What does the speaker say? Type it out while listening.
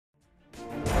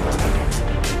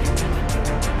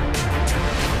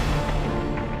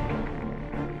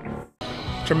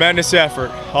Tremendous effort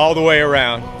all the way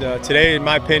around. Today, in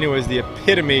my opinion, was the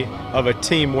epitome of a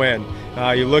team win.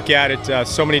 You look at it,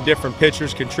 so many different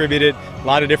pitchers contributed, a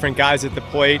lot of different guys at the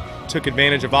plate, took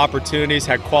advantage of opportunities,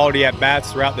 had quality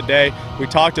at-bats throughout the day. We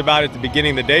talked about at the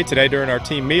beginning of the day today during our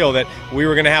team meal that we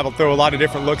were going to throw a lot of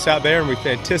different looks out there, and we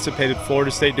anticipated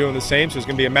Florida State doing the same, so it's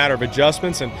going to be a matter of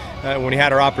adjustments, and when we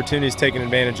had our opportunities, taking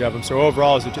advantage of them. So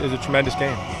overall, it was a tremendous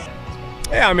game.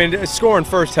 Yeah, I mean, scoring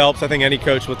first helps. I think any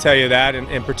coach will tell you that,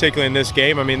 and particularly in this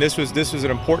game. I mean, this was an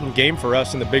important game for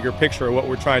us in the bigger picture of what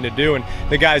we're trying to do, and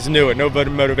the guys knew it. No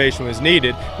motivation was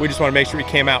needed. We just want to make sure we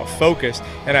came out focused.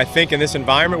 And I think in this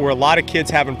environment where a lot of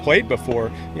kids haven't played before,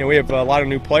 we have a lot of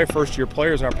new first-year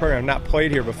players in our program not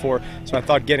played here before, so I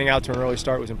thought getting out to an early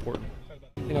start was important.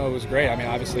 It was great. I mean,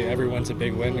 obviously every win's a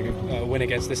big win. A win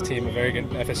against this team, a very good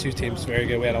FSU team, is very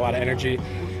good. We had a lot of energy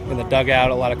in the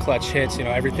dugout, a lot of clutch hits.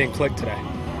 Everything clicked today.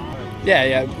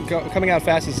 Yeah. Coming out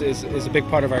fast is a big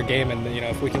part of our game, and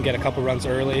if we can get a couple runs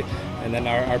early, and then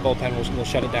our bullpen will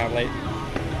shut it down late.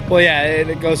 Well, yeah,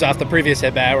 it goes off the previous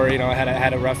at bat where I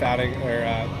had a rough outing or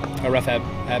a rough at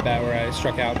bat where I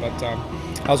struck out, but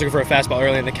I was looking for a fastball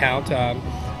early in the count, and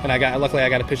luckily I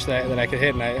got a pitch that I could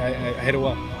hit, and I hit it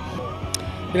well.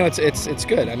 It's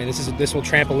good. I mean, this will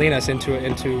trampoline us into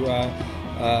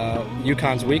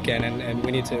UConn's weekend, and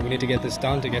we need to get this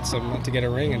done to get a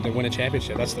ring and to win a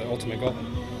championship. That's the ultimate goal.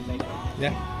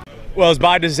 Yeah. Well, it's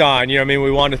by design.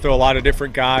 We wanted to throw a lot of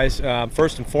different guys.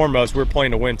 First and foremost, we're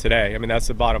playing to win today. I mean, that's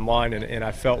the bottom line, and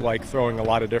I felt like throwing a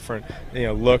lot of different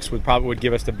looks would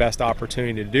give us the best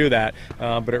opportunity to do that.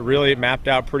 But it mapped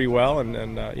out pretty well,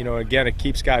 and again, it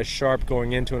keeps guys sharp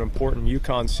going into an important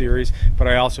UConn series. But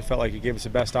I also felt like it gave us the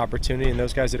best opportunity, and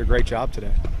those guys did a great job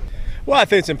today. Well, I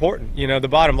think it's important. The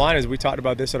bottom line is we talked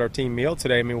about this at our team meal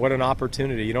today. I mean, what an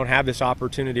opportunity. You don't have this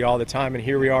opportunity all the time, and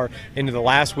here we are into the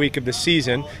last week of the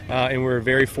season, and we're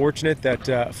very fortunate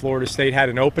that Florida State had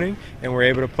an opening, and we're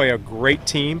able to play a great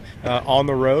team on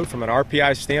the road from an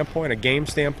RPI standpoint, a game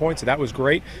standpoint, so that was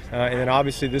great. And then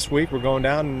obviously this week we're going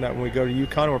down, and when we go to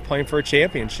UConn, we're playing for a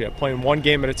championship, playing one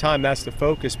game at a time. That's the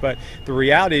focus, but the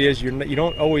reality is you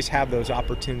don't always have those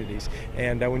opportunities,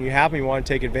 and when you have them, you want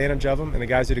to take advantage of them, and the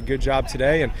guys did a good job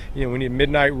today. And we need a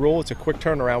midnight rule. It's a quick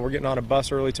turnaround. We're getting on a bus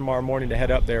early tomorrow morning to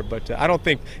head up there, but I don't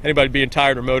think anybody being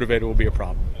tired or motivated will be a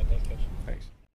problem.